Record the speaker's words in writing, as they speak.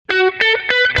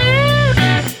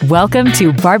Welcome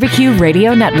to Barbecue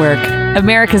Radio Network,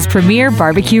 America's premier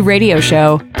barbecue radio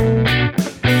show.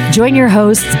 Join your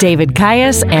hosts, David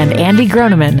Caius and Andy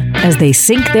Groneman, as they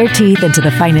sink their teeth into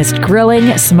the finest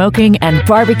grilling, smoking, and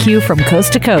barbecue from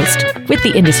coast to coast with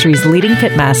the industry's leading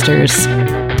pitmasters.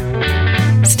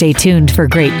 Stay tuned for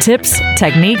great tips,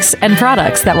 techniques, and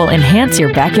products that will enhance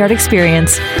your backyard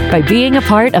experience by being a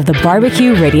part of the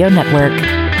Barbecue Radio Network.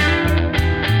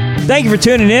 Thank you for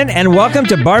tuning in, and welcome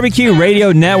to Barbecue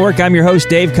Radio Network. I'm your host,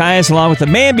 Dave Caius, along with the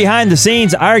man behind the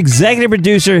scenes, our executive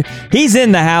producer. He's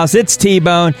in the house. It's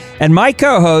T-Bone. And my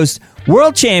co-host,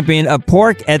 world champion of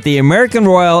pork at the American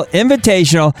Royal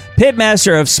Invitational,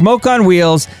 pitmaster of Smoke on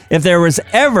Wheels. If there was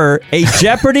ever a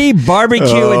Jeopardy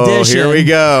barbecue edition. Here we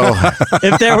go.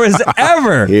 If there was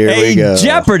ever a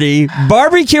Jeopardy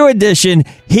barbecue edition,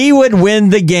 he would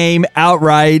win the game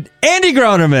outright. Andy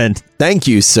Groneman. Thank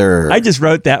you, sir. I just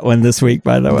wrote that one this week,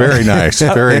 by the way. Very nice.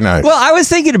 Very nice. Well, I was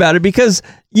thinking about it because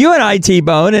you and I,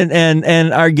 T-Bone,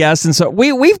 and our guests, and so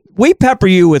we pepper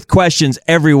you with questions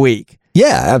every week.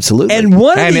 Yeah, absolutely.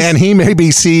 And he maybe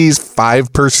sees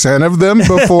 5% of them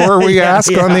before we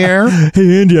ask on the air.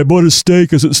 Hey, Andy, I bought a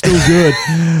steak. Is it still good?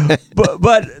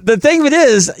 but the thing of it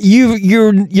is,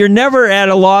 you're never at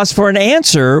a loss for an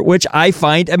answer, which I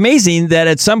find amazing. That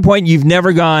at some point you've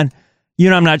never gone,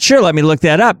 I'm not sure. Let me look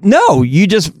that up. No, you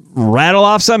just rattle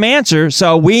off some answer.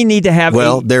 So we need to have.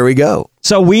 Well, there we go.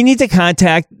 So we need to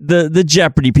contact the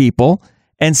Jeopardy people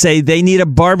and say they need a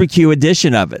barbecue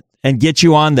edition of it and get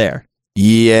you on there.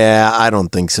 Yeah, I don't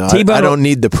think so. I don't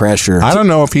need the pressure. I don't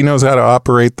know if he knows how to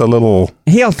operate the little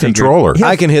controller.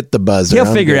 I can hit the buzzer.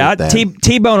 He'll figure it out.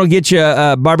 T-Bone will get you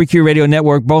a Barbecue Radio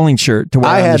Network bowling shirt to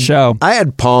wear on the show. I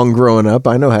had Pong growing up.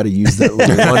 I know how to use that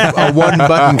little a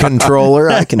one-button controller.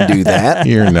 I can do that.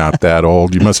 You're not that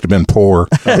old. You must have been poor.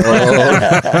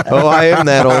 I am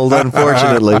that old,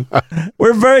 unfortunately.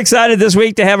 We're very excited this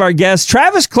week to have our guest,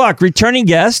 Travis Clark, returning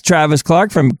guest, Travis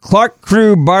Clark from Clark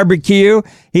Crew Barbecue.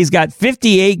 He's got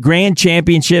 58 Grand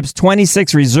Championships,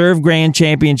 26 Reserve Grand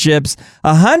Championships,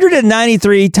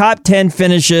 193 top 10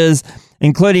 finishes,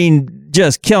 including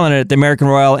just killing it at the American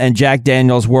Royal and Jack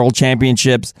Daniel's World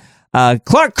Championships.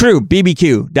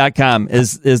 ClarkCrewBBQ.com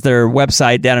is their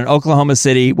website down in Oklahoma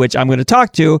City, which I'm going to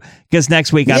talk to because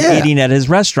next week I'm eating at his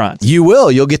restaurant. You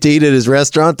will. You'll get to eat at his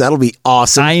restaurant. That'll be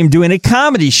awesome. I am doing a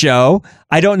comedy show.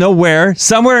 I don't know where,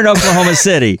 somewhere in Oklahoma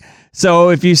City. So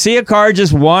if you see a car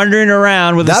just wandering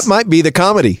around with might be the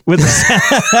comedy with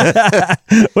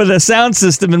a sound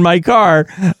system in my car,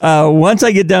 once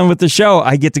I get done with the show,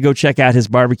 I get to go check out his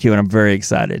barbecue, and I'm very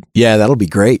excited. Yeah, that'll be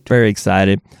great. Very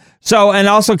excited. So, and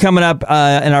also coming up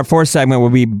in our fourth segment will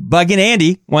be Buggin'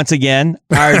 Andy once again.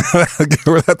 Let's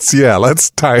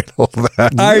title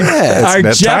that. Our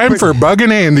time for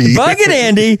Buggin' Andy. Buggin'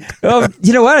 Andy. Oh,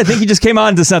 you know what? I think you just came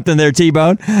on to something there,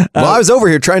 T-Bone. Well, I was over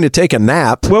here trying to take a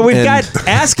nap. Well, we've got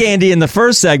Ask Andy in the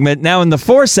first segment. Now in the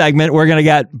fourth segment, we're going to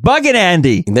get Buggin'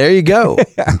 Andy. There you go.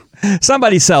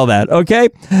 Somebody sell that, okay?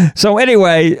 So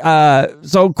anyway,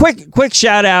 quick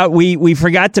shout out. We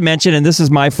forgot to mention, and this is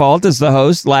my fault as the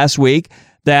host last week,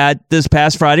 that this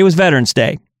past Friday was Veterans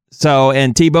Day. So,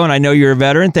 and T-Bone, I know you're a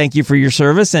veteran. Thank you for your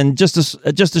service, and just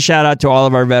a shout out to all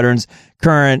of our veterans,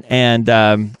 current and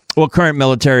current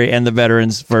military and the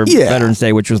veterans for Veterans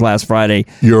Day, which was last Friday.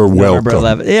 You're November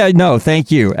welcome. 11th. Yeah, no,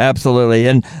 thank you, absolutely.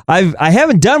 And I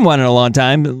haven't done one in a long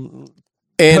time.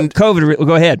 And COVID,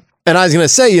 go ahead. And I was going to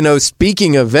say,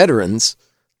 speaking of veterans,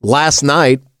 last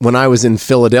night when I was in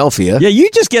Philadelphia. Yeah, you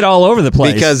just get all over the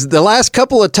place. Because the last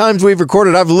couple of times we've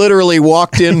recorded, I've literally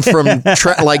walked in from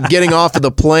getting off of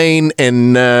the plane.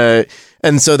 And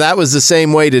so that was the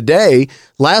same way today.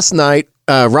 Last night,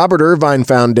 Robert Irvine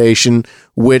Foundation,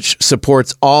 which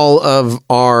supports all of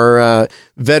our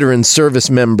veteran service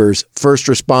members, first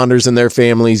responders and their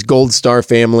families, Gold Star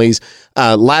families.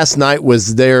 Last night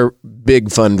was their big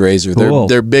fundraiser, cool.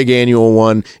 their big annual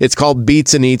one. It's called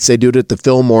Beats and Eats. They do it at the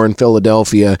Fillmore in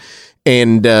Philadelphia.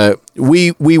 And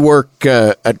we work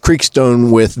at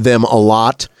Creekstone with them a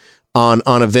lot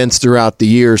on events throughout the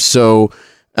year. So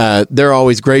they're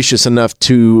always gracious enough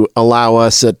to allow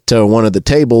us at one of the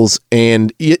tables,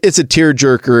 and it's a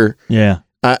tearjerker. Yeah.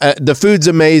 The food's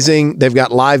amazing. They've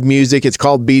got live music. It's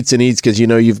called Beats and Eats because,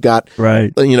 you've got,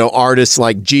 artists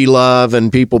like G Love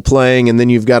and people playing, and then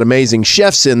you've got amazing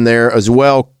chefs in there as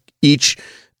well, each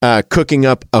cooking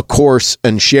up a course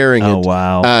and sharing it. Oh,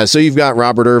 wow. So you've got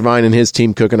Robert Irvine and his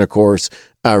team cooking a course.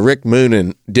 Rick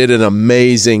Moonen did an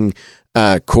amazing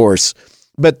course.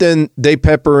 But then they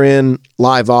pepper in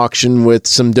live auction with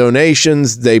some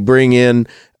donations. They bring in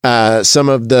some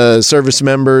of the service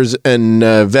members and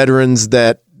veterans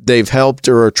that they've helped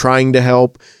or are trying to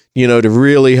help to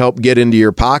really help get into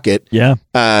your pocket. Yeah.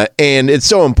 And it's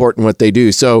so important what they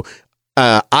do. So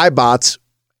iBots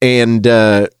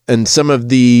and some of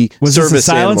the was service this a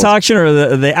silence animals, auction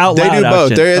or the out loud? they do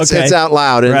both. It's out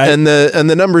loud, and, Right. and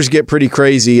the numbers get pretty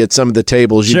crazy at some of the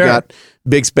tables. You've Sure. got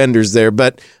big spenders there,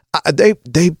 but they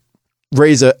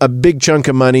raise a big chunk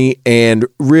of money and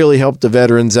really help the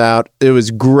veterans out. It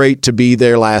was great to be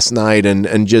there last night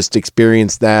and just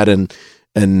experience that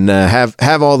and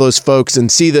have all those folks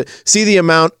and see the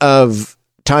amount of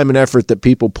time and effort that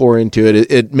people pour into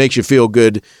it. It makes you feel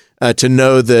good to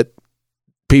know that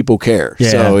people care.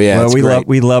 Yeah. So well,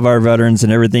 we love our veterans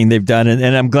and everything they've done,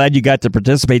 and I'm glad you got to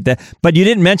participate. But you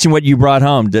didn't mention what you brought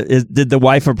home. Did the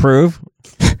wife approve?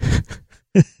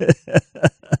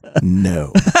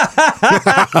 No.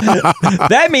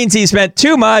 That means he spent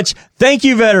too much. Thank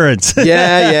you, veterans.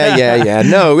 Yeah.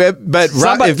 No, but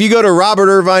if you go to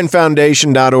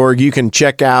robertirvinefoundation.org, you can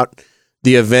check out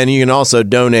the event. You can also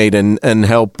donate and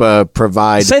help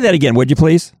provide. Say that again, would you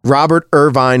please?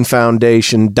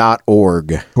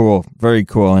 robertirvinefoundation.org. Cool. Very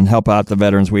cool. And help out the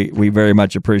veterans. We very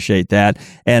much appreciate that.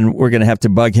 And we're going to have to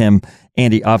bug him,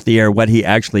 Andy, off the air, what he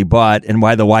actually bought and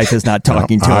why the wife is not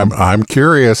talking to him. I'm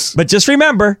curious. But just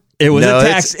remember, it was a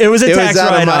tax. It was a tax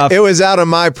write-off. It was out of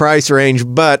my price range,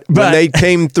 but when they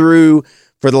came through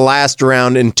for the last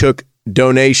round and took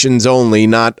donations only,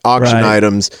 not auction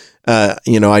items, I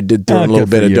did throw in a little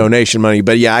bit of donation money,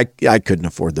 but yeah, I couldn't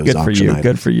afford those auction items.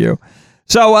 Good for you.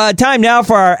 So time now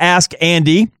for our Ask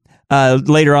Andy.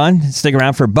 Later on, stick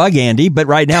around for Bug Andy, but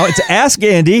right now it's Ask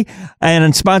Andy, and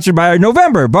it's sponsored by our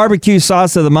November barbecue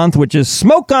sauce of the month, which is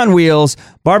Smoke on Wheels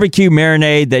barbecue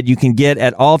marinade that you can get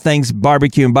at All Things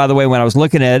Barbecue. And by the way, when I was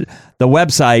looking at the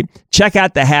website, check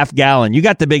out the half gallon. You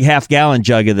got the big half gallon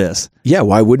jug of this. Yeah,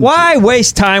 why wouldn't Why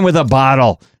waste time with a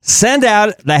bottle? Send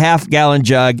out the half gallon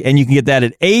jug, and you can get that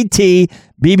at atbbq.com.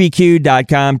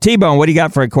 T-Bone, what do you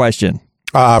got for a question?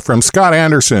 From Scott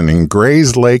Anderson in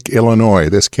Grays Lake, Illinois.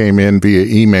 This came in via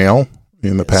email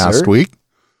in the past week.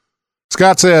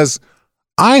 Scott says,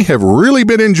 I have really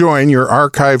been enjoying your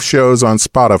archive shows on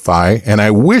Spotify, and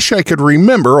I wish I could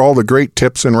remember all the great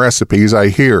tips and recipes I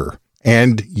hear.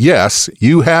 And yes,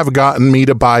 you have gotten me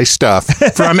to buy stuff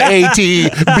from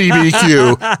atbbq.com.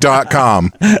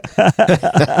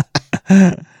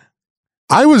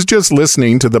 I was just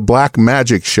listening to the Black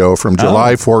Magic show from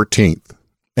July 14th.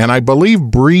 And I believe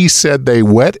Bree said they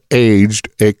wet aged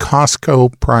a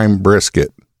Costco prime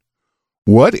brisket.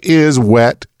 What is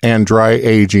wet and dry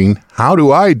aging? How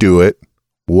do I do it?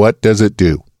 What does it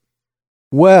do?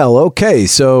 Well, okay,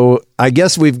 so I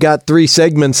guess we've got 3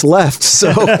 segments left.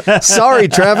 So sorry,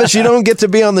 Travis, you don't get to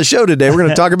be on the show today. We're going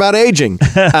to talk about aging.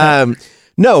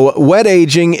 No, wet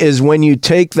aging is when you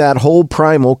take that whole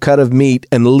primal cut of meat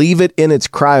and leave it in its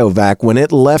cryovac. When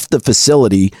it left the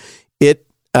facility, it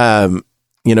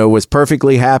was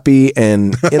perfectly happy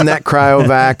and in that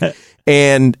cryovac.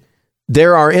 And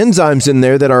there are enzymes in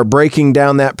there that are breaking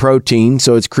down that protein,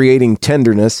 so it's creating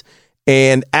tenderness.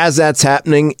 And as that's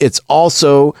happening, it's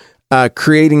also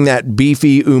creating that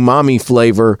beefy umami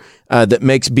flavor that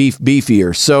makes beef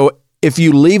beefier. So if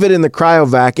you leave it in the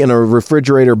cryovac in a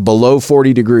refrigerator below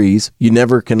 40 degrees, you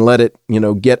never can let it,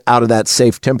 get out of that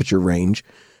safe temperature range.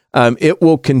 It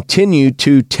will continue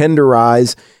to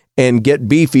tenderize and get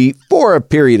beefy for a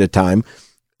period of time.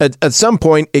 At some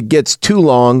point, it gets too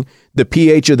long. The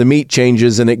pH of the meat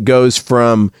changes and it goes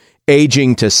from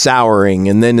aging to souring,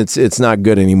 and then it's not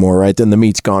good anymore, right? Then the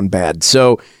meat's gone bad.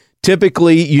 So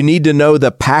typically, you need to know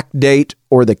the pack date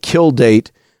or the kill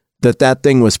date that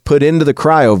thing was put into the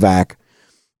cryovac,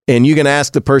 and you can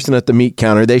ask the person at the meat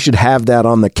counter. They should have that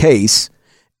on the case,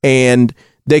 and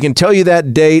they can tell you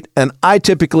that date, and I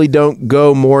typically don't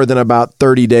go more than about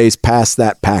 30 days past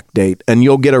that pack date, and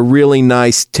you'll get a really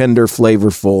nice, tender,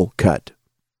 flavorful cut.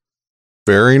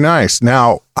 Very nice.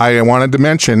 Now, I wanted to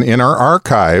mention in our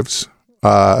archives,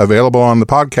 available on the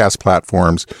podcast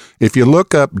platforms, if you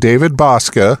look up David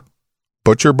Bosca,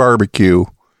 Butcher Barbecue,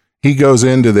 he goes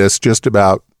into this just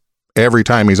about every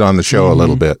time he's on the show a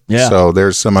little bit. Yeah. So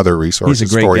there's some other resources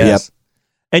He's a great for you. guest.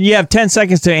 And you have 10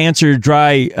 seconds to answer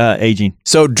dry aging.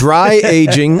 So dry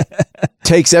aging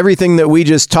takes everything that we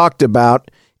just talked about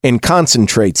and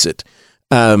concentrates it.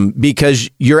 Because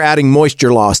you're adding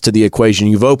moisture loss to the equation.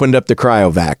 You've opened up the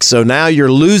cryovac. So now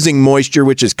you're losing moisture,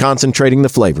 which is concentrating the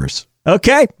flavors.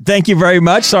 Okay. Thank you very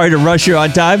much. Sorry to rush you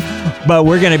on time, but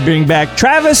we're going to bring back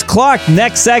Travis Clark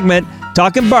next segment,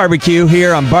 talking barbecue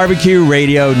here on Barbecue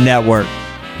Radio Network.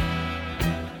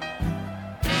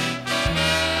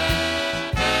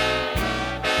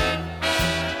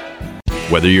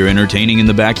 Whether you're entertaining in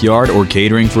the backyard or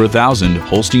catering for 1,000,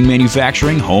 Holstein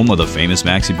Manufacturing, home of the famous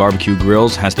Maxi Barbecue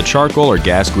Grills, has the charcoal or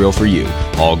gas grill for you.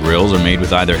 All grills are made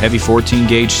with either heavy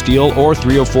 14-gauge steel or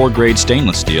 304-grade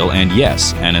stainless steel, and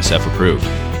yes, NSF approved.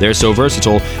 They're so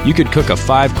versatile, you could cook a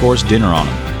 5-course dinner on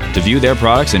them. To view their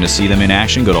products and to see them in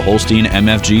action, go to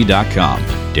HolsteinMFG.com.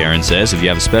 Darren says if you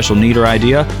have a special need or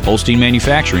idea, Holstein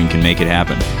Manufacturing can make it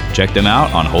happen. Check them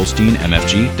out on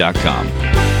HolsteinMFG.com.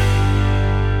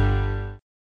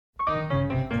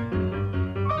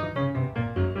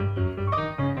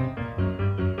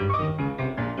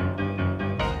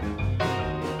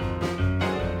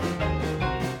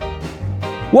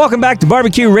 Welcome back to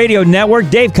Barbecue Radio Network.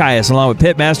 Dave Caius, along with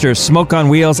Pitmaster of Smoke on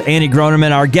Wheels, Andy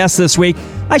Groneman. Our guest this week,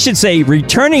 I should say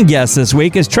returning guest this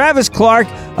week, is Travis Clark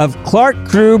of Clark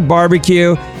Crew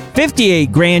Barbecue.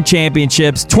 58 Grand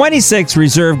Championships, 26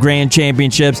 Reserve Grand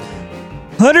Championships,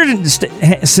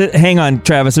 hang on,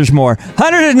 Travis, there's more.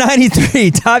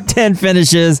 193 top 10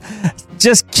 finishes.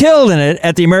 Just killed in it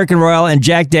at the American Royal and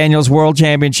Jack Daniel's World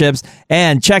Championships.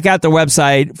 And check out the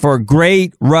website for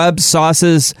great rubs,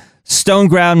 sauces, stone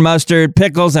ground mustard,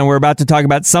 pickles, and we're about to talk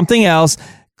about something else.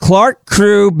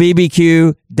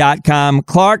 ClarkCrewBBQ.com.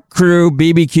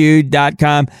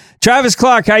 ClarkCrewBBQ.com. Travis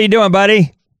Clark, how you doing,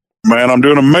 buddy? Man, I'm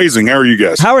doing amazing. How are you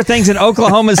guys? How are things in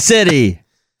Oklahoma City?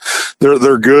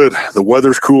 They're good. The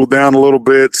weather's cooled down a little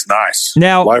bit. It's nice.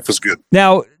 Now, life is good.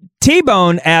 Now,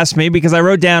 T-Bone asked me, because I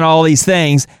wrote down all these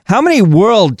things, how many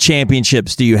world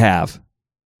championships do you have?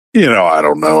 I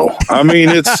don't know. I mean,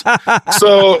 it's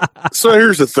so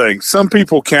here's the thing. Some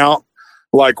people count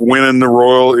like winning the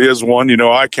Royal is one,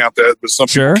 I count that, but some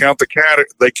people count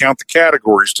they count the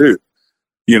categories too.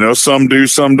 Some do,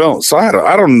 some don't. So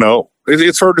I don't know.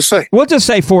 It's hard to say. We'll just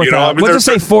say 4,000. We'll just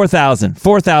say 4,000.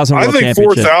 4,000 world championships. I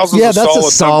think 4,000 is a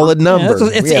solid number.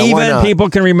 Yeah, it's even. People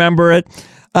can remember it.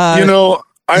 I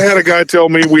had a guy tell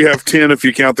me we have 10 if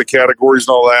you count the categories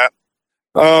and all that.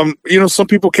 Some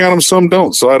people count them, some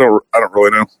don't. So I don't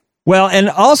really know. Well, and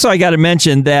also I got to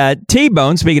mention that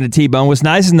T-Bone, speaking of T-Bone, was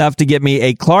nice enough to get me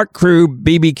a Clark Crew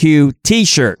BBQ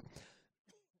t-shirt.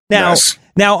 Now,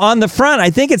 on the front, I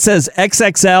think it says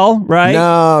XXL, right?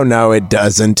 No, it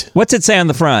doesn't. What's it say on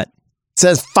the front? It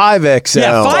says 5XL.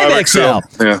 Yeah,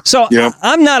 5XL. Yeah. So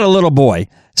I'm not a little boy.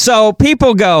 So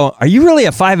people go, are you really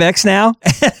a 5X now?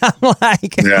 And I'm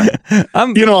like,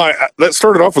 that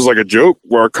started off as like a joke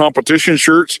where our competition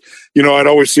shirts, I'd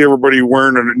always see everybody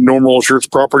wearing a normal shirts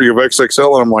property of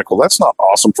XXL. And I'm like, well, that's not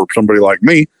awesome for somebody like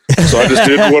me. So I just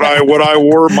did what I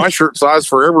wore. My shirt size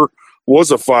forever was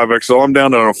a 5XL. I'm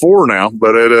down to a 4 now,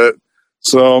 but that's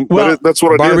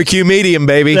what I did. Barbecue medium,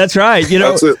 baby. That's right.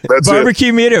 That's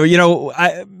barbecue medium.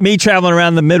 Me traveling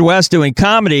around the Midwest doing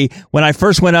comedy, when I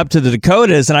first went up to the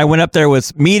Dakotas, and I went up there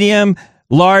with medium,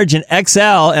 large, and XL,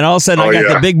 and all of a sudden I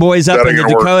got the big boys up in the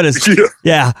Dakotas.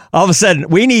 Yeah. All of a sudden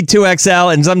we need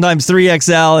 2XL and sometimes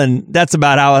 3XL, and that's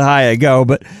about how high I go.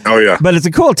 But but it's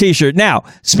a cool t-shirt. Now,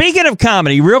 speaking of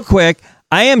comedy, real quick,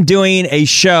 I am doing a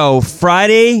show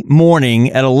Friday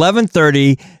morning at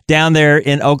 11:30 down there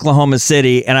in Oklahoma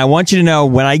City, and I want you to know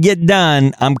when I get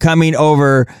done, I'm coming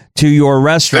over to your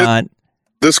restaurant.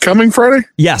 This coming Friday?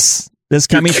 Yes, this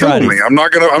coming Friday. Me. I'm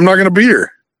not gonna be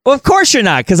here. Well, of course you're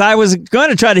not, because I was going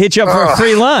to try to hit you up for a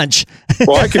free lunch.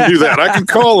 Well, I can do that. I can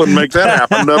call and make that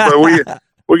happen. But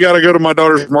we got to go to my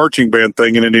daughter's marching band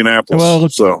thing in Indianapolis. Well,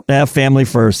 so family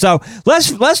first. So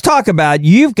let's talk about,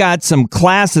 you've got some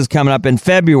classes coming up in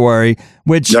February,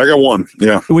 which I got one,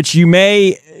 which you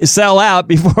may sell out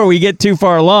before we get too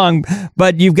far along.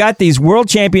 But you've got these World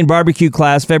Champion Barbecue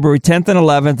class February 10th and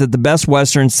 11th at the Best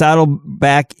Western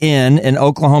Saddleback Inn in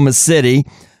Oklahoma City.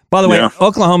 By the way,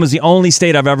 Oklahoma is the only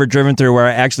state I've ever driven through where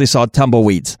I actually saw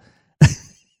tumbleweeds.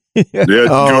 Go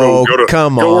where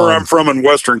I'm from in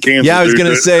Western Kansas. Yeah, I was going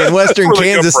to say, in Western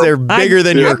Kansas, they're bigger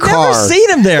than your car. I've never seen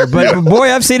them there, but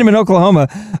boy, I've seen them in Oklahoma.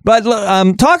 But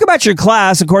talk about your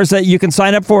class, of course, that you can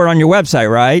sign up for it on your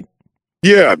website, right?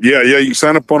 Yeah. You can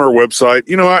sign up on our website.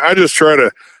 I just try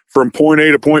to, from point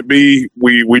A to point B,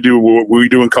 we do what we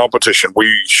do in competition.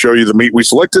 We show you the meat we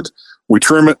selected, we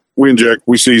trim it, we inject,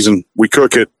 we season, we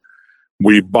cook it,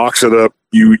 we box it up,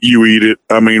 you eat it.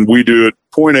 I mean, we do it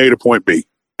point A to point B.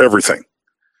 Everything.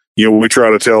 We try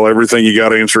to tell everything. You got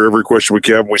to answer every question we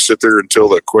can. We sit there until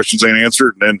the questions ain't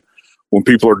answered. And then when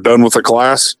people are done with the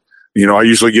class, I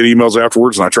usually get emails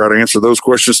afterwards and I try to answer those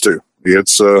questions too.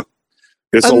 It's a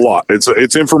lot.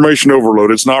 It's information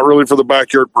overload. It's not really for the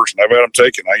backyard person. I've had them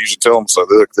taken. I usually tell them, so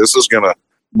look, this is going to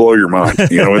blow your mind.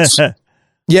 It's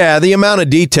yeah, the amount of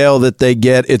detail that they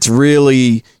get, it's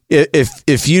really,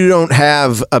 if you don't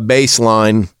have a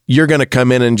baseline, you're going to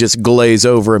come in and just glaze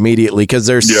over immediately because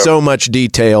there's so much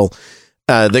detail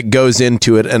that goes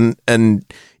into it. And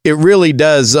it really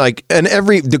does and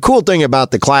the cool thing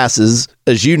about the classes,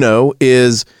 as you know,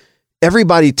 is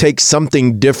everybody takes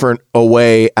something different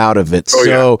away out of it.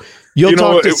 You'll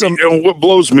talk to some. What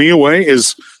blows me away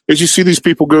is you see these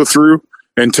people go through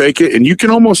and take it, and you can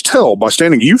almost tell by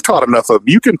standing. You've taught enough of them.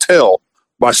 You can tell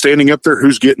by standing up there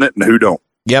who's getting it and who don't.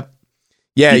 Yep.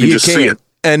 Yeah, you can. See it.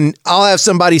 And I'll have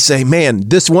somebody say, "Man,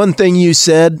 this one thing you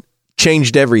said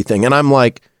changed everything," and I'm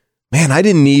like, "Man, I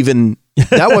didn't even."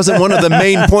 That wasn't one of the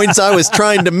main points I was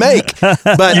trying to make,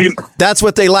 but that's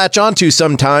what they latch onto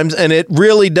sometimes, and it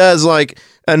really does.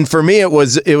 And for me, it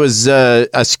was a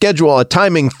schedule, a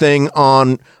timing thing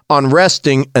on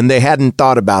resting, and they hadn't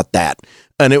thought about that,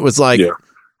 and it was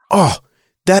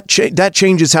that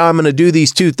changes how I'm going to do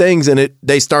these two things, and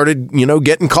they started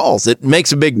getting calls. It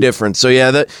makes a big difference. So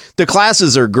the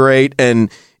classes are great, and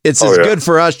it's good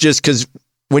for us just because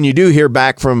when you do hear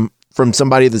back from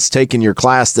somebody that's taken your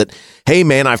class that, hey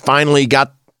man, I finally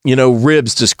got,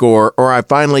 ribs to score, or I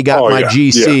finally got my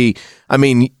GC. Yeah. I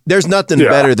mean, there's nothing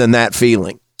better than that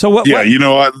feeling. So what? Yeah. We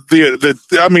look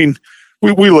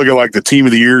at the team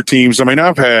of the year teams. I mean,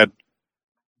 I've had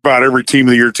about every team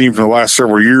of the year team for the last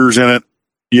several years in it.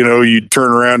 You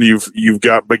turn around, you've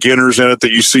got beginners in it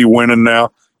that you see winning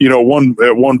now. At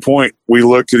one point we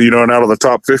looked at, and out of the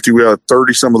top 50, we had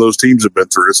 30 some of those teams have been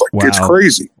through. It's wow. It's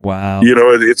crazy. Wow.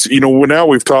 It's, now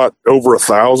we've taught over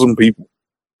 1,000 people.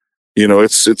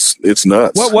 It's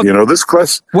nuts. This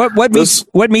class.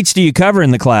 What meats do you cover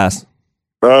in the class?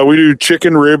 We do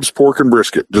chicken, ribs, pork, and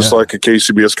brisket, just like a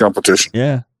KCBS competition.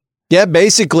 Yeah. Yeah.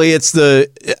 Basically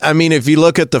if you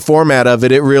look at the format of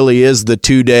it, it really is the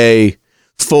 2-day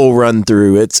full run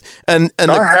through. I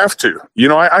have to,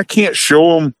 I can't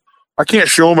show them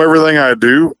everything I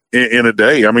do in a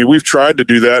day. I mean, we've tried to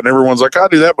do that and everyone's like, I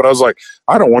do that. But I was like,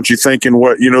 I don't want you thinking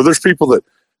there's people that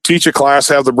teach a class,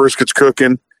 have the briskets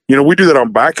cooking. We do that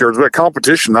on backyards, but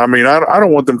competition. I mean, I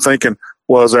don't want them thinking,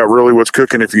 well, is that really what's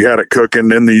cooking? If you had it cooking,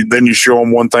 then you show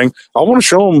them one thing. I want to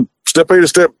show them step A to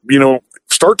step,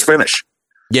 start to finish.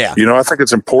 Yeah. I think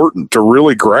it's important to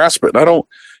really grasp it.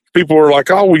 People are like,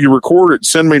 oh, will you record it?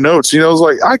 Send me notes. I was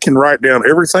like, I can write down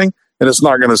everything and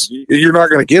you're not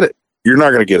going to get it. You're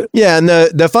not going to get it. Yeah. And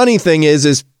the funny thing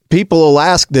is people will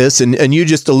ask this and you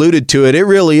just alluded to it. It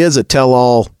really is a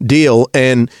tell-all deal.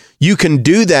 And you can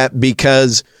do that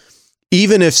because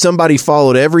even if somebody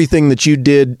followed everything that you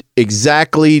did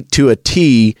exactly to a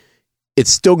T, it's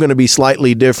still going to be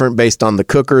slightly different based on the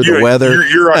cooker, the weather.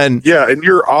 You're right. And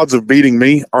your odds of beating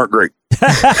me aren't great.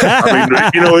 I mean,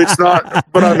 it's not,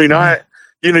 but I mean,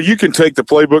 you can take the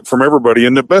playbook from everybody,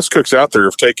 and the best cooks out there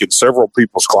have taken several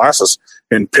people's classes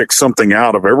and picked something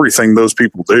out of everything those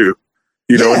people do,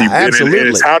 absolutely. And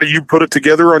it's how do you put it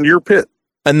together on your pit?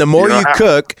 And the more you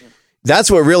cook, that's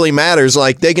what really matters.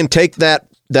 Like they can take that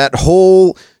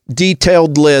whole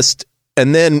detailed list,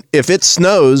 and then if it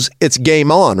snows, it's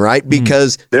game on, right?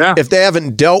 Because if they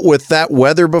haven't dealt with that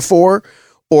weather before,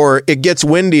 or it gets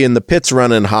windy and the pit's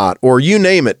running hot, or you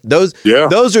name it, those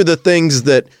are the things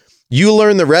that you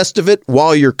learn the rest of it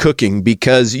while you're cooking,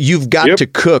 because you've got to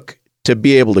cook to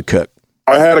be able to cook.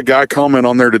 I had a guy comment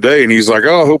on there today, and he's like,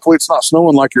 oh, hopefully it's not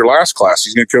snowing like your last class.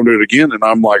 He's going to come to it again. And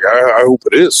I'm like, I hope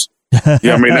it is.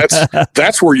 Yeah, I mean,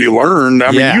 that's where you learn.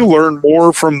 I mean, you learn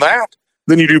more from that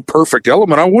than you do perfect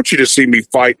element. I want you to see me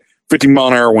fight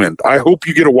 50-mile-an-hour wind. I hope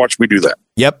you get to watch me do that.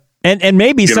 Yep. And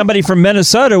maybe somebody from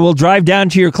Minnesota will drive down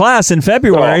to your class in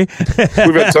February.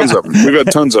 We've had tons of them.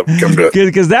 Come to it.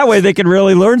 Because that way they can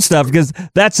really learn stuff, because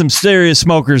that's some serious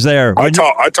smokers there. I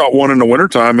taught one in the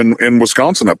wintertime in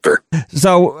Wisconsin up there.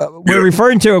 So we're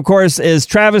referring to, of course, is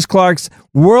Travis Clark's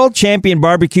World Champion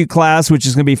Barbecue class, which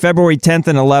is going to be February 10th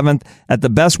and 11th at the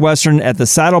Best Western at the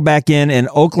Saddleback Inn in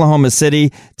Oklahoma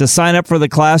City. To sign up for the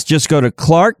class, just go to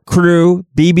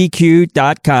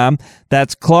ClarkCrewBBQ.com.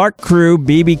 That's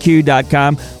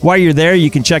ClarkCrewBBQ.com. While you're there, you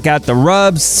can check out the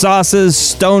rubs, sauces,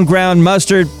 stone ground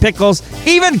mustard, pickles,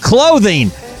 even clothing.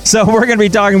 So we're going to be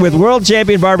talking with World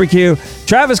Champion Barbecue,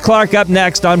 Travis Clark, up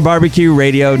next on Barbecue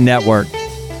Radio Network.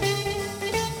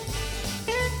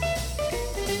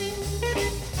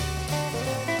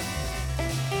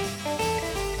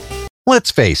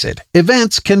 Let's face it,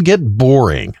 events can get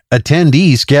boring.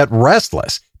 Attendees get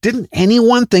restless. Didn't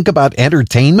anyone think about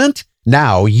entertainment?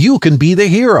 Now you can be the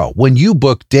hero when you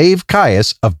book Dave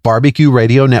Caius of Barbecue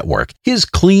Radio Network. His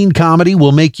clean comedy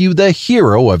will make you the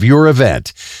hero of your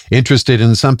event. Interested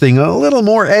in something a little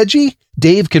more edgy?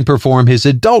 Dave can perform his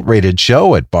adult-rated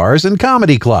show at bars and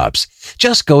comedy clubs.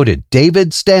 Just go to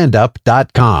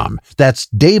davidstandup.com. That's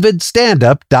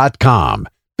davidstandup.com.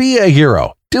 Be a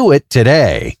hero. Do it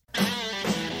today.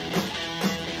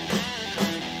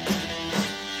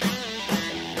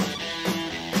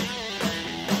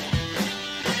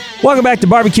 Welcome back to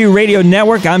Barbecue Radio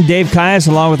Network. I'm Dave Kias,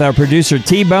 along with our producer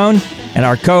T-Bone and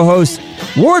our co-host,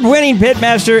 award-winning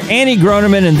pitmaster Andy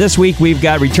Groneman. And this week we've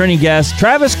got returning guest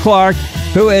Travis Clark,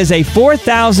 who is a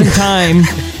 4,000-time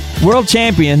world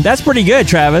champion. That's pretty good,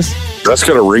 Travis. That's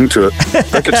got a ring to it.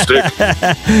 That could stick.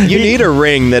 You need a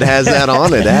ring that has that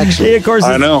on it, actually. He, of course,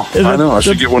 I know. I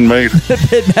should get one made. The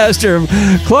pitmaster of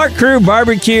Clark Crew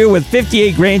Barbecue with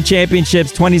 58 Grand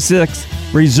Championships, 26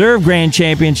 Reserve Grand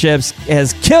Championships,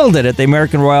 has killed it at the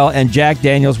American Royal and Jack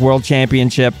Daniels World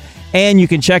Championship. And you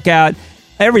can check out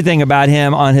everything about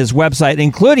him on his website,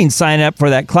 including sign up for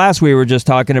that class we were just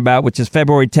talking about, which is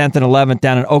February 10th and 11th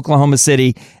down in Oklahoma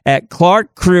City at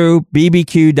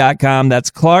ClarkCrewBBQ.com.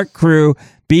 That's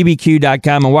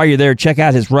ClarkCrewBBQ.com. And while you're there, check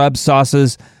out his rub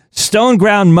sauces. Stone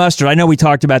ground mustard. I know we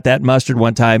talked about that mustard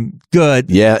one time.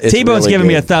 Good. Yeah, it's T-Bone's really giving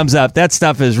me good. a thumbs up. That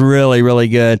stuff is really, really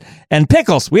good. And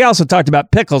pickles. We also talked about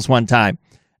pickles one time.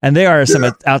 And they are some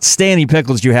outstanding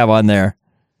pickles you have on there.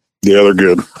 Yeah, they're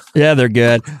good. Yeah, they're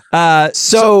good.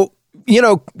 So, you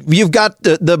know, you've got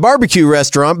the barbecue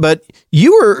restaurant, but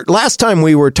you were, last time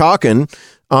we were talking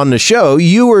on the show,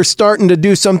 you were starting to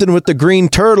do something with the Green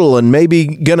Turtle and maybe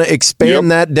going to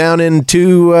expand that down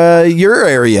into your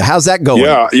area. How's that going?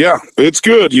 Yeah, it's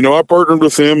good. You know, I partnered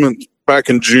with him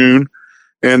back in June,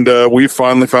 and we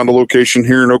finally found a location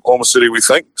here in Oklahoma City, we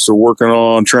think. So working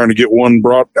on trying to get one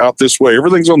brought out this way.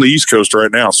 Everything's on the East Coast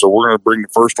right now, so we're going to bring the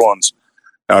first ones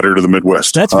out here to the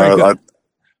Midwest. That's very good. A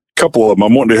couple of them.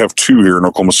 I'm wanting to have two here in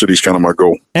Oklahoma City is kind of my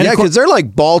goal. And Yeah, because they're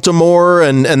like Baltimore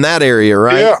and that area,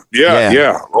 right?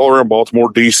 Yeah. All around Baltimore,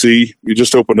 D.C. We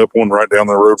just opened up one right down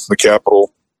the road from the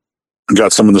Capitol.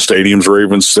 Got some in the stadiums,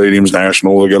 Ravens stadiums,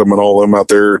 National. They got them and all of them out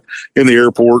there in the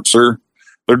airports. They're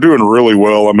doing really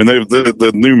well. I mean,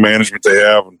 the new management they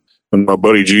have, and my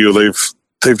buddy Gio,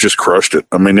 they've just crushed it.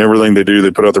 I mean, everything they do,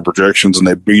 they put out their projections and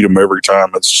they beat them every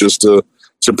time. It's just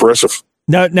it's impressive.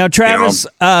 Now, Travis,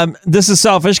 this is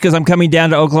selfish because I'm coming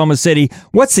down to Oklahoma City.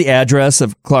 What's the address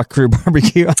of Clark Crew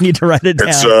Barbecue? I need to write it down.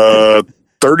 It's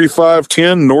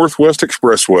 3510 Northwest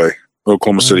Expressway,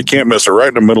 Oklahoma City. Can't miss it. Right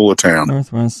in the middle of town.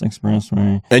 Northwest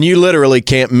Expressway. And you literally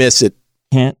can't miss it.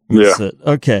 Can't miss it.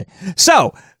 Okay.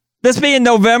 So, this being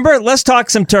November, let's talk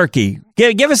some turkey.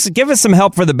 Give us some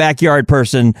help for the backyard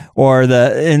person, or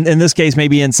in this case,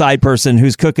 maybe inside person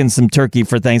who's cooking some turkey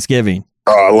for Thanksgiving.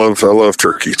 I love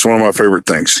turkey. It's one of my favorite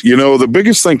things. You know, the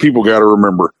biggest thing people got to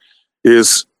remember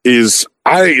is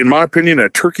in my opinion, a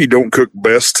turkey don't cook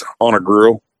best on a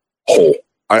grill whole.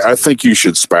 I think you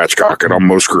should spatchcock it on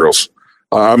most grills.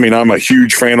 I mean, I'm a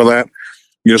huge fan of that.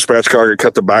 You know, spatchcock it,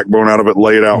 cut the backbone out of it,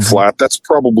 lay it out flat. That's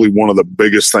probably one of the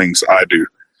biggest things I do.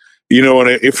 You know,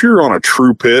 and if you're on a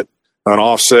true pit, an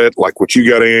offset, like what you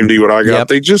got, Andy, what I got,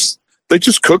 they just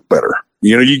cook better.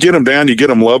 You know, you get them down, you get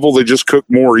them level, they just cook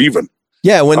more even.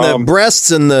 Yeah, when the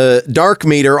breasts and the dark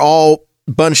meat are all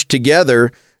bunched together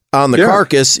on the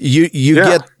carcass, you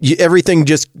get everything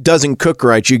just doesn't cook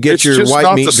right. You get your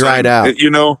white meat dried out. You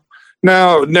know,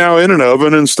 now in an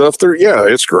oven and stuff,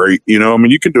 it's great. You know, I mean,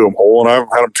 you can do them whole, and I've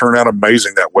had them turn out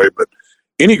amazing that way. But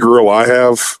any grill I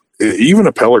have, even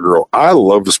a pellet grill, I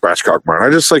love the spatchcock brine.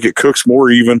 I just think it cooks more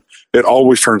even. It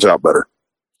always turns out better.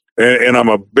 And I'm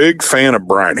a big fan of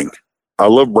brining. I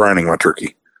love brining my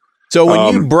turkey. So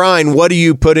when you brine, what do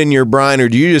you put in your brine, or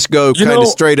do you just go kind of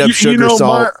straight up sugar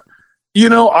salt?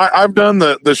 I've done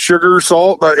the sugar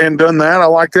salt and done that. I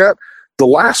like that. The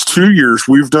last 2 years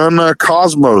we've done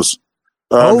Cosmos.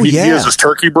 He has his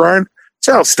turkey brine. It's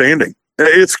outstanding.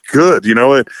 It's good, you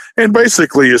know. And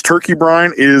basically his turkey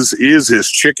brine is his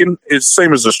chicken. It's the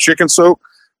same as his chicken soak,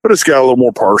 but it's got a little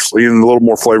more parsley and a little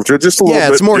more flavor to it. Just a little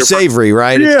bit. It's more different. savory,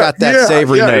 right? Yeah, it's got that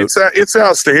savory note. It's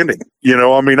outstanding. You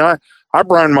know, I mean, I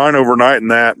brine mine overnight in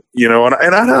that, you know, and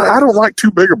I don't like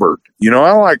too big a bird. You know,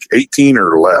 I like 18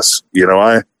 or less. You know,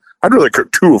 I'd rather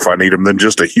cook two if I need them than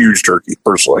just a huge turkey,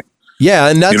 personally. Yeah,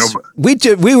 and that's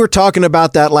we were talking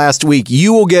about that last week.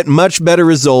 You will get much better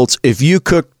results if you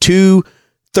cook two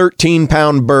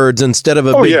 13-pound birds instead of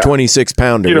a big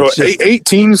 26-pounder. You know,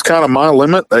 18 is kind of my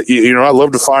limit. You know, I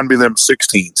love to find me them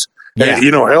 16s. Yeah. And,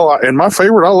 you know, hell, and my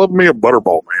favorite, I love me a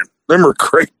butterball, man. Them are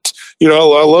great. You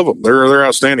know, I love them. They're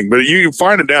outstanding. But you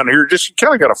find it down here, just you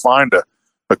kind of got to find a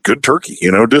good turkey.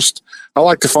 You know, just I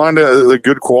like to find a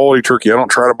good quality turkey. I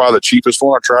don't try to buy the cheapest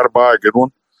one. I try to buy a good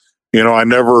one. You know, I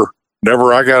never.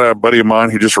 I got a buddy of mine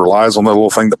who just relies on that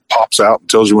little thing that pops out and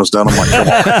tells you when it's done. I'm like, come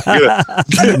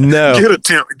on,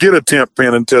 get a temp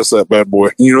pin and test that bad boy.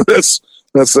 You know, that's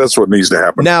what needs to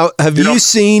happen. Now, have you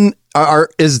seen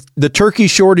Is the turkey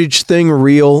shortage thing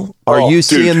real? Are you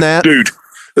seeing that? Dude,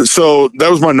 so that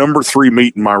was my number 3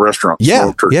 meat in my restaurant.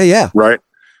 Yeah, turkey, yeah. Right?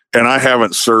 And I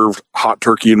haven't served hot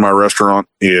turkey in my restaurant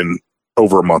in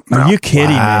over a month now. Are you kidding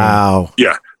me? Wow.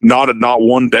 Yeah, not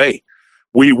one day.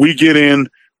 We get in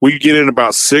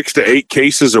about 6 to 8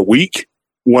 cases a week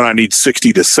when I need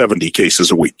 60 to 70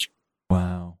 cases a week.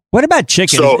 Wow. What about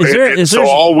chicken? So, is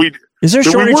there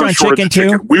shortage on chicken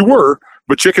too? We were,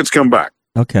 but chicken's come back.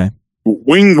 Okay.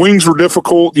 Wings were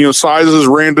difficult, sizes,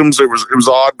 randoms. It was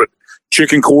odd, but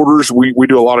chicken quarters, we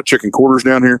do a lot of chicken quarters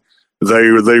down here.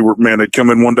 They were, man, they'd come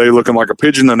in one day looking like a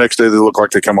pigeon. The next day they look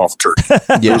like they come off a turkey.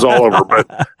 It was all over,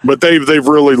 but they've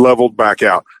really leveled back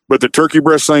out. But the turkey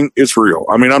breast thing, it's real.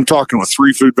 I mean, I'm talking with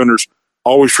 3 food vendors,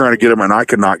 always trying to get them, and I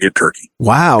could not get turkey.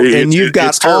 Wow. And you've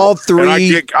got all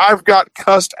 3. And I've got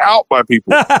cussed out by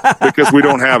people because we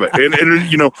don't have it.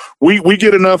 And we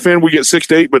get enough in, we get 6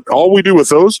 to 8, but all we do with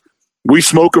those, we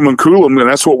smoke them and cool them, and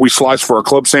that's what we slice for our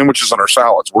club sandwiches and our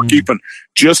salads. We're keeping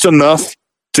just enough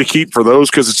to keep for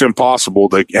those because it's impossible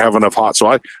to have enough hot. So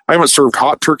I haven't served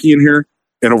hot turkey in here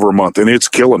in over a month, and it's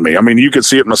killing me. I mean, you can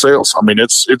see it in my sales. I mean,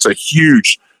 it's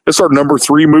our number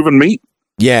 3 moving meat.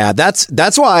 Yeah,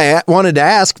 that's why I wanted to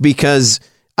ask, because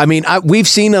I mean, we've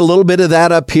seen a little bit of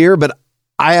that up here, but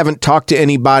I haven't talked to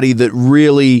anybody that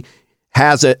really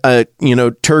has a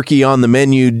turkey on the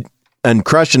menu and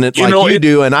crushing it you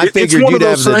do. And I figured you'd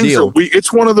have the deal.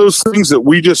 It's one of those things that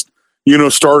we just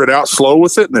started out slow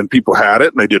with it, and then people had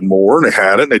it and they did more, and they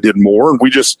had it and they did more, and we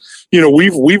just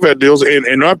we've had deals,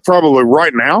 and I probably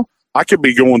right now I could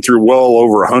be going through well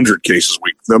over 100 cases a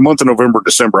week. The month of November,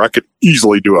 December, I could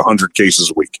easily do 100 cases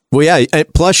a week. Well, yeah.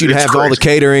 Plus, you'd have all the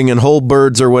catering and whole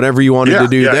birds or whatever you wanted to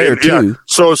do there too. Yeah.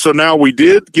 So now we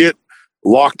did get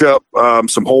locked up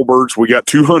some whole birds. We got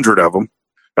 200 of them.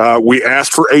 We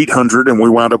asked for 800, and we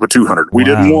wound up at 200. We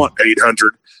didn't want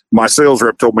 800. My sales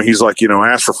rep told me, he's like,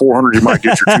 ask for 400, you might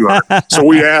get your 200. So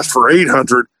we asked for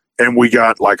 800. And we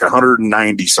got like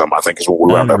 190 some, I think is what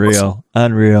we wound up with.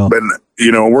 Unreal. But,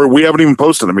 we haven't even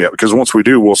posted them yet, because once we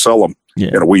do, we'll sell them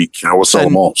in a week. We'll sell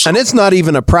them all. So. And it's not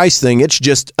even a price thing. It's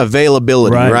just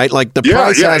availability, right? Like the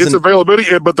price. Yeah, it's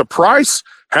availability, but the price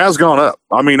has gone up.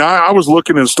 I mean, I was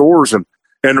looking in stores, and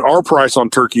our price on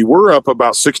turkey, we're up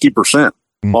about 60%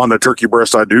 on the turkey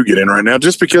breast I do get in right now,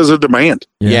 just because of demand.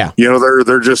 Yeah.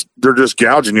 They're just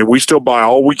gouging you. We still buy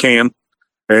all we can.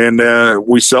 And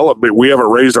we sell it, but we haven't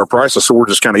raised our prices, so we're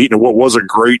just kind of eating what was a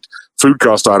great food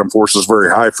cost item for us is very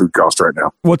high food cost right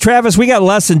now. Well, Travis, we got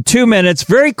less than 2 minutes.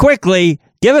 Very quickly,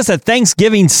 give us a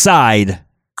Thanksgiving side.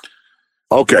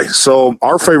 Okay, so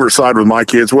our favorite side with my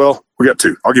kids, well, we got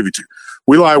 2. I'll give you 2.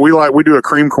 We do a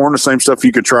cream corn, the same stuff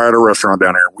you could try at a restaurant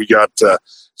down here. We got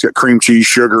it's got cream cheese,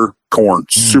 sugar, corn.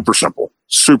 Super simple.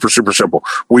 Super, super simple.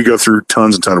 We go through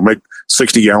tons and tons. We make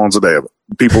 60 gallons a day of it.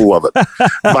 People love it.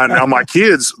 But now my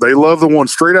kids, they love the one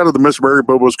straight out of the Miss Mary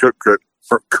Bobo's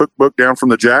cookbook down from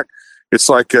the Jack. It's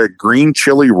like a green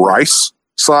chili rice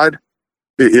side.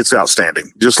 It's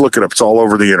outstanding. Just look it up. It's all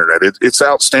over the internet. It's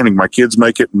outstanding. My kids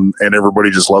make it, and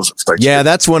everybody just loves it. Yeah,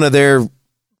 that's one of their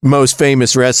most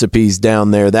famous recipes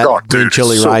down there. That green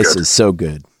chili rice is so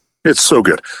good. It's so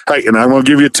good. Hey, and I'm going to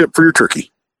give you a tip for your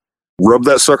turkey. Rub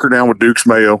that sucker down with Duke's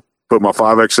mayo. Put my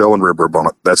 5XL and rib rub on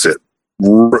it. That's it.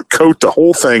 Coat the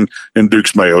whole thing in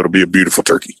Duke's mayo. It'll be a beautiful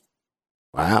turkey.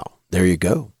 Wow. There you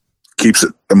go. Keeps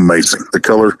it amazing. The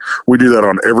color, we do that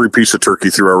on every piece of turkey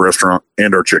through our restaurant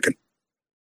and our chicken.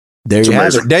 There you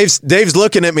have it. Dave's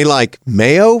looking at me like,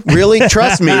 mayo? Really?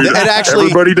 Trust me. It actually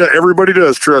everybody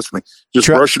does. Trust me. Just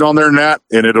brush it on there, Nat,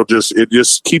 and it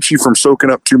just keeps you from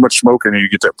soaking up too much smoke, and you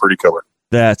get that pretty color.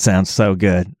 That sounds so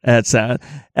good.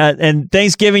 And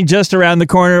Thanksgiving just around the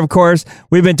corner, of course.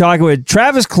 We've been talking with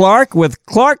Travis Clark with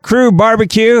Clark Crew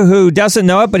Barbecue, who doesn't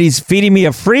know it, but he's feeding me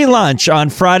a free lunch on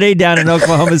Friday down in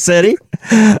Oklahoma City.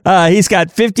 He's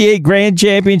got 58 Grand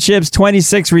Championships,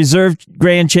 26 Reserve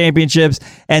Grand Championships,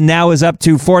 and now is up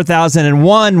to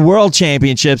 4,001 World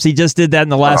Championships. He just did that in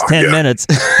the last 10 minutes.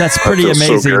 That's pretty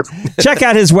amazing. So check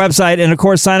out his website, and of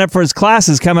course, sign up for his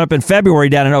classes coming up in February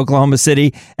down in Oklahoma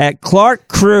City at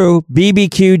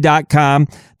ClarkCrewBBQ.com.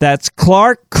 That's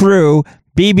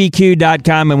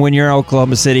ClarkCrewBBQ.com. And when you're in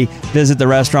Oklahoma City, visit the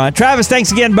restaurant. Travis,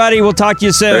 thanks again, buddy. We'll talk to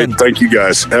you soon. Hey, thank you,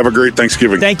 guys. Have a great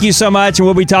Thanksgiving. Thank you so much. And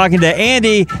we'll be talking to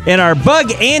Andy in our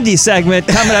Bug Andy segment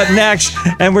coming up next.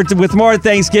 And we're with more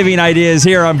Thanksgiving ideas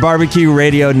here on Barbecue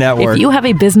Radio Network. If you have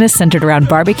a business centered around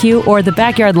barbecue or the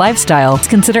backyard lifestyle,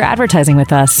 consider advertising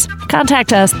with us.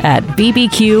 Contact us at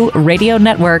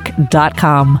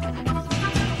bbqradionetwork.com.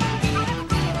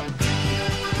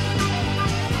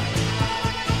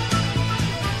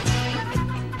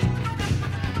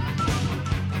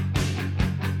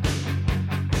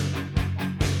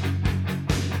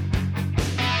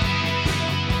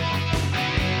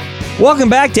 Welcome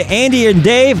back to Andy and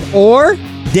Dave, or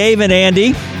Dave and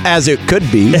Andy. As it could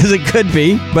be. As it could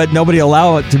be, but nobody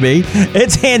allow it to be.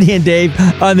 It's Andy and Dave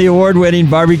on the award-winning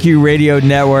Barbecue Radio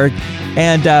Network.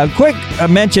 And quick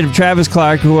mention of Travis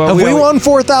Clark, who Have we won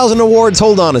 4,000 awards?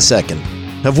 Hold on a second.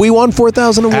 Have we won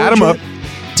 4,000 awards? Add 'em up.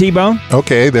 T-Bone.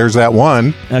 Okay, there's that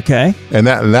one. Okay. And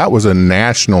that was a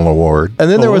national award. And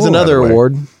then there was another by the way.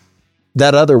 award.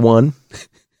 That other one.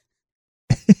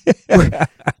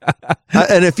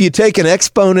 And if you take an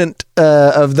exponent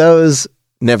of those,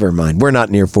 never mind. We're not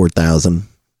near 4,000.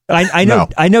 I know. No.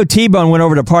 I know. T-Bone went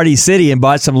over to Party City and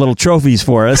bought some little trophies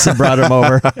for us and brought them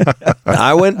over.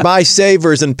 I went by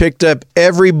Savers and picked up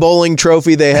every bowling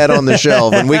trophy they had on the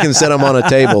shelf, and we can set them on a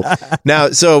table. Now,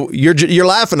 so you're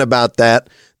laughing about that.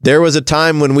 There was a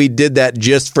time when we did that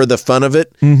just for the fun of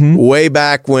it, way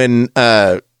back when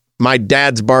my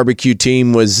dad's barbecue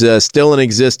team was still in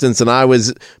existence, and I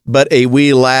was but a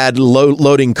wee lad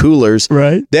loading coolers.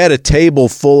 Right. They had a table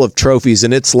full of trophies,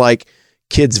 and it's like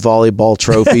kids volleyball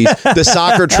trophies, the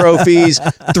soccer trophies,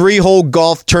 3-hole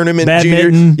golf tournament,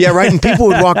 Badminton. junior. Yeah, right. And people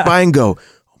would walk by and go,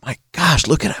 "Oh my gosh,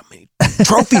 look at how many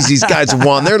trophies these guys have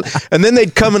won." And then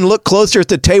they'd come and look closer at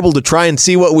the table to try and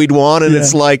see what we'd won, and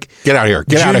it's like, Get out of here.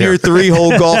 Get out of junior here.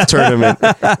 3-hole golf tournament.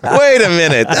 Wait a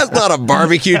minute, that's not a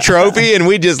barbecue trophy, and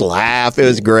we just laugh. It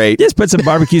was great. Just put some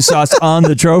barbecue sauce on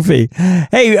the trophy.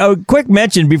 Hey, a quick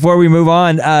mention before we move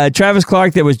on. Travis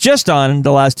Clark, that was just on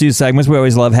the last 2 segments. We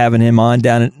always love having him on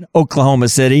down in Oklahoma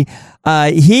City.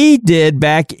 He did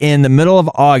back in the middle of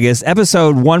August,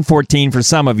 episode 114 for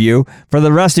some of you. For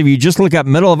the rest of you, just look up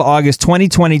middle of August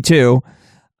 2022.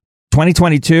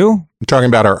 2022? You're talking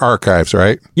about our archives,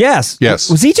 right? Yes. Yes.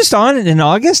 Was he just on in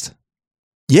August?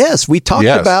 Yes, we talked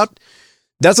Yes. about.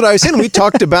 That's what I was saying. We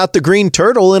talked about the green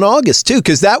turtle in August too,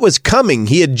 because that was coming.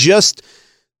 He had just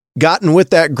gotten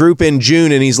with that group in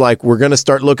June, and he's like, "We're going to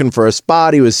start looking for a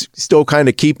spot." He was still kind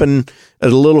of keeping it a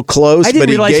little close, I didn't but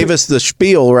he realize gave us the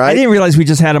spiel, right? I didn't realize we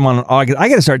just had him on in August. I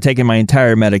got to start taking my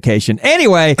entire medication.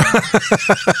 Anyway,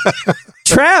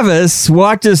 Travis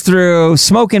walked us through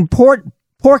smoking pork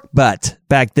butt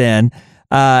back then.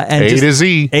 And A just- to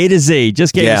Z. A to Z.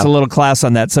 Just gave us a little class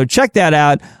on that. So check that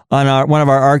out on one of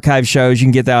our archive shows. You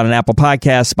can get that on Apple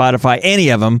Podcasts, Spotify, any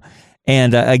of them.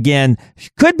 And again,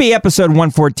 could be episode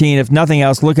 114. If nothing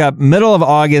else, look up middle of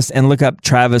August and look up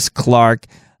Travis Clark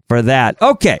for that.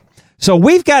 Okay. So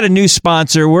we've got a new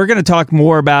sponsor we're going to talk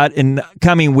more about in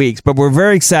coming weeks, but we're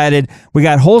very excited. We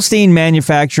got Holstein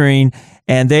Manufacturing,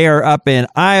 and they are up in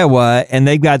Iowa, and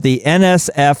they've got the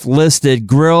NSF listed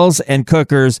grills and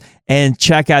cookers. And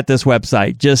check out this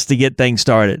website just to get things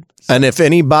started. And if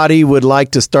anybody would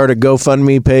like to start a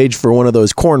GoFundMe page for one of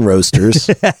those corn roasters,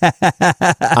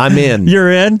 I'm in. You're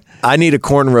in? I need a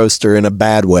corn roaster in a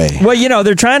bad way. Well, you know,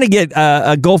 they're trying to get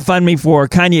a GoFundMe for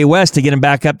Kanye West to get him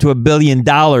back up to $1 billion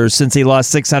since he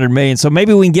lost $600 million. So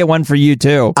maybe we can get one for you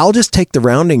too. I'll just take the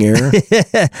rounding error.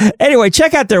 Anyway,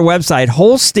 check out their website,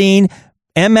 Holstein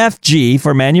MFG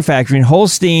for manufacturing,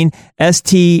 Holstein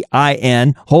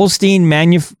STIN, Holstein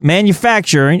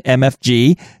Manufacturing,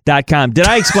 MFG.com. Did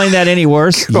I explain that any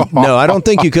worse? No, I don't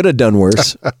think you could have done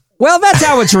worse. Well, that's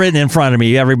how it's written in front of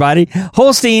me, everybody.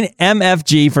 Holstein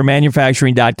MFG for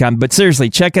manufacturing.com. But seriously,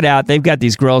 check it out. They've got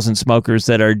these grills and smokers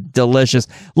that are delicious.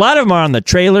 A lot of them are on the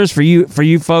trailers for you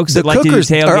folks that like to do cookers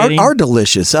tailgating. are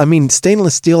delicious. I mean,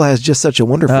 stainless steel has just such a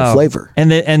wonderful flavor.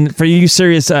 And for you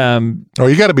serious, Oh,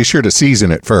 you got to be sure to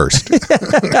season it first.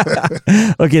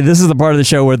 okay, this is the part of the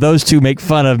show where those two make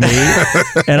fun of me,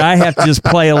 and I have to just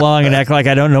play along and act like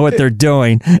I don't know what they're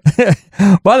doing.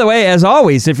 By the way, as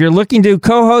always, if you're looking to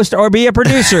co-host or be a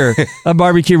producer of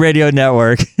Barbecue Radio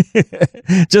Network,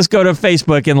 just go to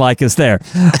Facebook and like us there.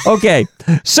 Okay,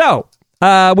 so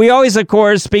we always, of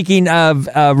course, speaking of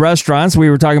restaurants, we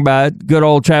were talking about good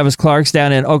old Travis Clark's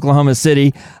down in Oklahoma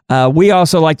City. We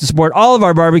also like to support all of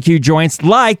our barbecue joints,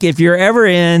 like if you're ever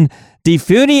in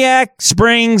Defuniak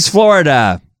Springs,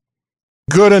 Florida.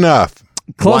 Good enough.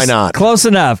 Why not? Close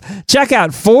enough. Check out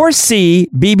 4C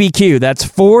BBQ. That's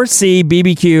 4C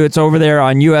BBQ. It's over there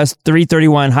on US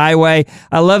 331 Highway.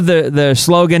 I love the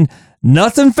slogan,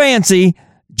 nothing fancy,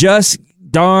 just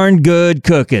darn good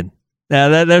cooking.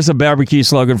 Now, there's a barbecue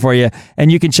slogan for you, and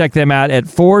you can check them out at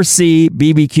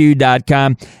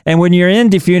 4cbbq.com. And when you're in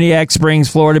Defuniak Springs,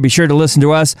 Florida, be sure to listen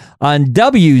to us on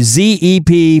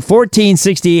WZEP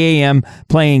 1460 AM,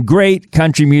 playing great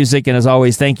country music. And as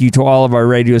always, thank you to all of our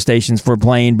radio stations for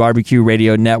playing Barbecue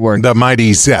Radio Network. The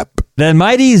mighty Zep. The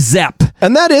mighty Zep.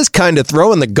 And that is kind of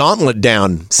throwing the gauntlet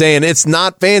down, saying it's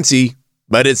not fancy,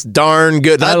 but it's darn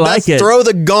good. I like Let's it. throw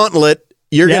the gauntlet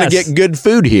you're going Yes. to get good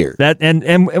food here. That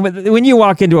and when you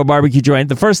walk into a barbecue joint,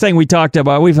 the first thing we've talked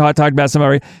about some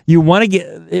already. You want to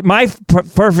get my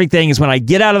perfect thing is when I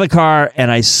get out of the car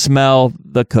and I smell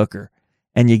the cooker,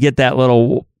 and you get that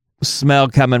little smell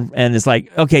coming, and it's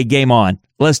like, okay, game on.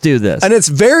 Let's do this. And it's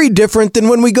very different than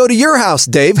when we go to your house,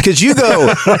 Dave, because you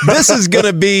go, this is going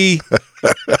to be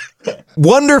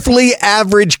wonderfully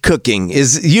average cooking.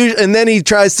 And then he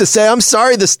tries to say, I'm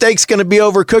sorry, the steak's going to be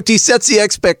overcooked. He sets the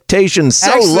expectations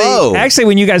so low. Actually,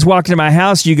 when you guys walk into my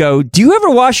house, you go, do you ever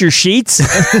wash your sheets?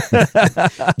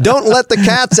 Don't let the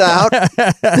cats out.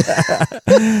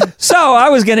 So I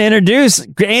was going to introduce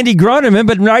Andy Groneman,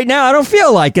 but right now I don't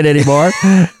feel like it anymore.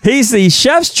 He's the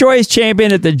Chef's Choice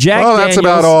champion at the Jack Daniels. That's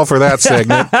about all for that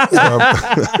segment.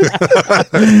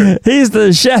 He's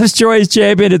the Chef's Choice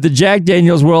champion at the Jack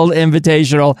Daniels World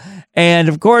Invitational. And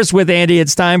of course, with Andy,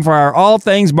 it's time for our All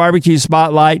Things Barbecue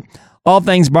Spotlight. All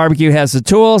Things Barbecue has the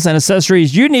tools and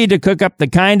accessories you need to cook up the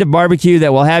kind of barbecue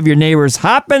that will have your neighbors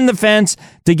hopping the fence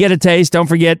to get a taste. Don't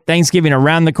forget, Thanksgiving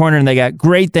around the corner, and they got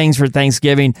great things for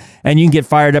Thanksgiving, and you can get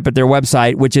fired up at their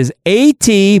website, which is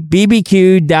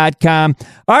atbbq.com.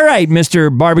 All right,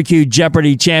 Mr. Barbecue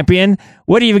Jeopardy champion,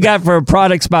 what do you got for a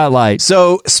product spotlight?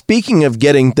 So speaking of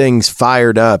getting things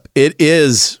fired up, it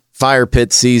is fire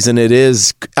pit season. It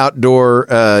is outdoor,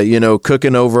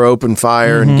 cooking over open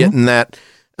fire and getting that,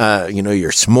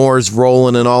 your s'mores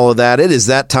rolling and all of that. It is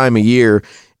that time of year.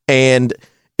 And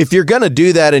if you're going to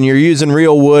do that and you're using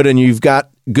real wood and you've got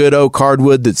good oak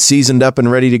hardwood that's seasoned up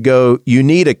and ready to go, you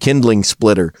need a kindling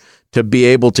splitter to be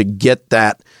able to get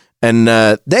that. And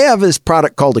they have this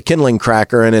product called a kindling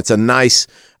cracker, and it's a nice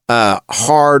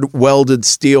hard welded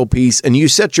steel piece. And you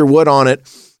set your wood on it,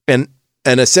 and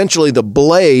essentially the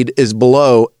blade is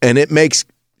below, and it makes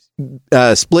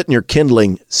splitting your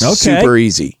kindling super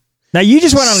easy. Now, you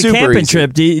just went on a Super camping easy.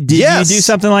 trip. Did Yes. you do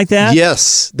something like that?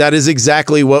 Yes, that is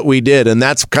exactly what we did. And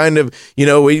that's kind of,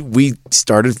 we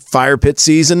started fire pit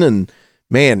season, and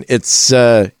man, it's,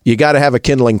 you got to have a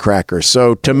kindling cracker.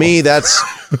 So to me, that's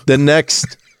the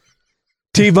next.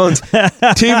 T-Bone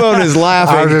is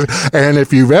laughing. And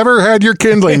if you've ever had your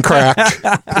kindling cracked,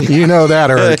 you know that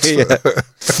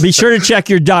hurts. Be sure to check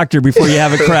your doctor before you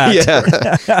have it cracked.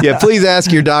 Yeah, please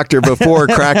ask your doctor before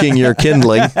cracking your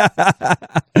kindling.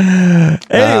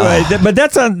 Anyway, but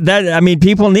that's that. I mean,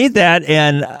 people need that,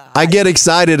 and I get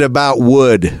excited about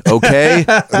wood. Okay,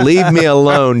 leave me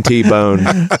alone, T-Bone.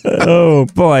 oh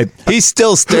boy, He's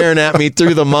still staring at me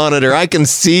through the monitor. I can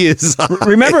see his eyes.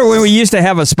 remember when we used to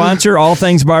have a sponsor, All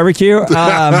Things Barbecue?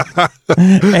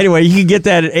 Anyway, you can get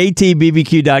that at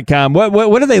atbbq.com.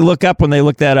 What do they look up when they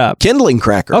look that up? Kindling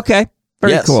cracker. Okay.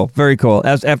 Very Yes. cool. Very cool.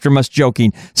 After much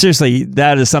joking, seriously,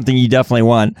 that is something you definitely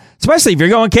want, especially if you're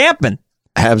going camping.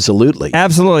 Absolutely.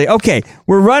 Absolutely. Okay,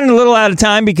 we're running a little out of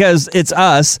time because it's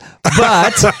us,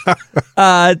 but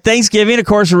Thanksgiving, of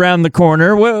course, around the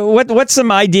corner. What's some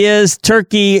ideas?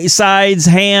 Turkey, sides,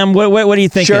 ham. What are you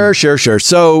thinking? Sure.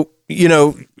 So,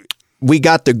 we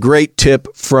got the great tip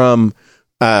from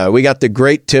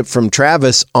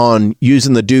Travis on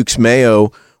using the Duke's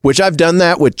mayo, which I've done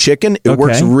that with chicken. It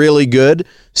works really good.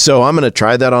 So I'm going to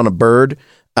try that on a bird.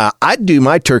 I do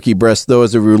my turkey breast though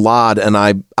as a roulade, and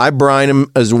I brine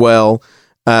them as well.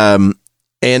 And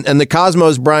the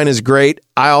Cosmos brine is great.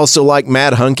 I also like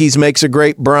Mad Hunky's makes a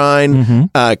great brine.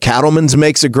 Cattleman's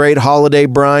makes a great holiday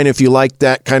brine if you like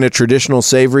that kind of traditional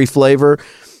savory flavor.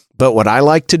 But what I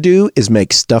like to do is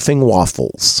make stuffing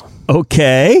waffles.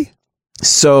 Okay.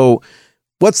 So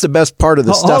what's the best part of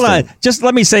the stuffing? Hold on. Just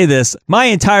let me say this. My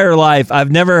entire life,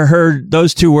 I've never heard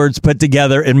those two words put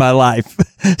together in my life.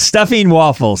 Stuffing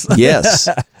waffles. Yes.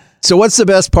 So what's the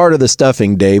best part of the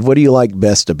stuffing, Dave? What do you like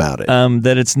best about it?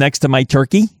 That it's next to my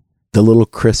turkey. The little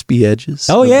crispy edges.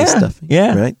 Oh, of yeah. the stuffing,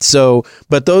 Yeah. Right. So,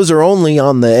 but those are only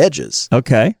on the edges.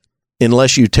 Okay.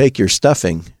 Unless you take your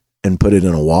stuffing and put it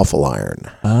in a waffle iron.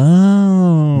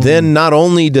 Oh. Then not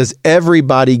only does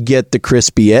everybody get the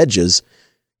crispy edges,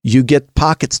 you get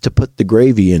pockets to put the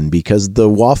gravy in because the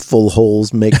waffle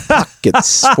holes make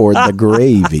pockets for the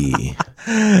gravy.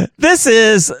 This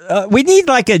is we need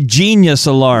like a genius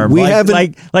alarm. We like,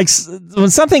 haven't- like when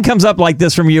something comes up like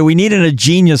this from you, we need a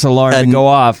genius alarm to go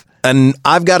off. And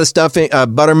I've got a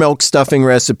buttermilk stuffing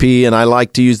recipe, and I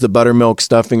like to use the buttermilk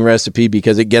stuffing recipe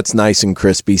because it gets nice and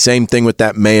crispy. Same thing with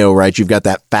that mayo, right? You've got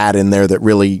that fat in there that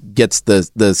really gets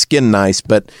the skin nice.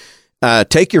 But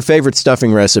take your favorite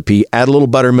stuffing recipe, add a little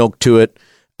buttermilk to it,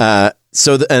 and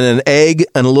an egg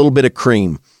and a little bit of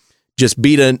cream. Just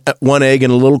beat one egg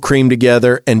and a little cream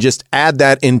together and just add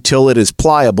that until it is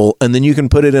pliable. And then you can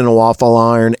put it in a waffle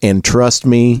iron, and trust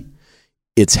me,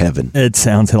 it's heaven. It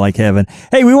sounds like heaven.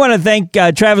 Hey, we want to thank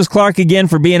Travis Clark again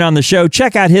for being on the show.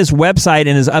 Check out his website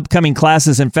and his upcoming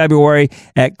classes in February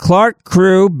at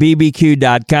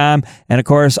clarkcrewbbq.com. And, of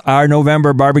course, our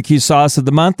November barbecue sauce of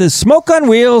the month is Smoke on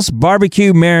Wheels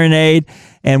Barbecue Marinade.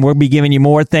 And we'll be giving you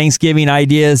more Thanksgiving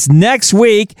ideas next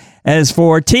week. As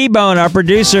for T-Bone, our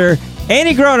producer,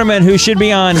 Andy Groneman, who should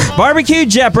be on Barbecue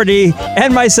Jeopardy,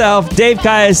 and myself, Dave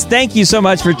Caius, thank you so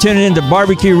much for tuning in to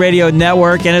Barbecue Radio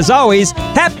Network. And as always,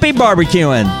 happy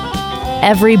barbecuing.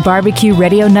 Every Barbecue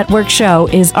Radio Network show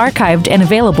is archived and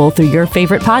available through your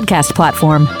favorite podcast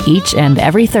platform each and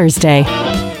every Thursday.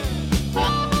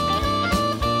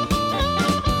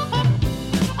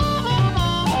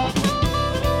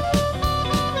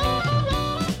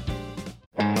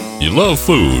 You love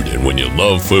food, and when you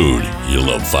love food, you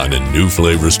love finding new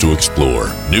flavors to explore,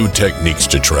 new techniques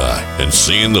to try, and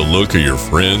seeing the look of your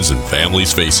friends and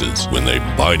family's faces when they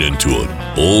bite into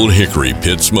it. Old Hickory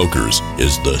Pit Smokers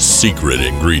is the secret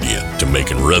ingredient to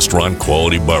making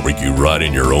restaurant-quality barbecue right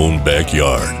in your own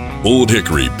backyard. Old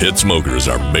Hickory Pit Smokers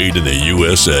are made in the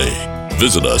USA.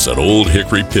 Visit us at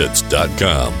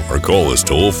oldhickorypits.com or call us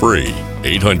toll-free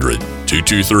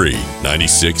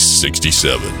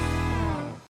 800-223-9667.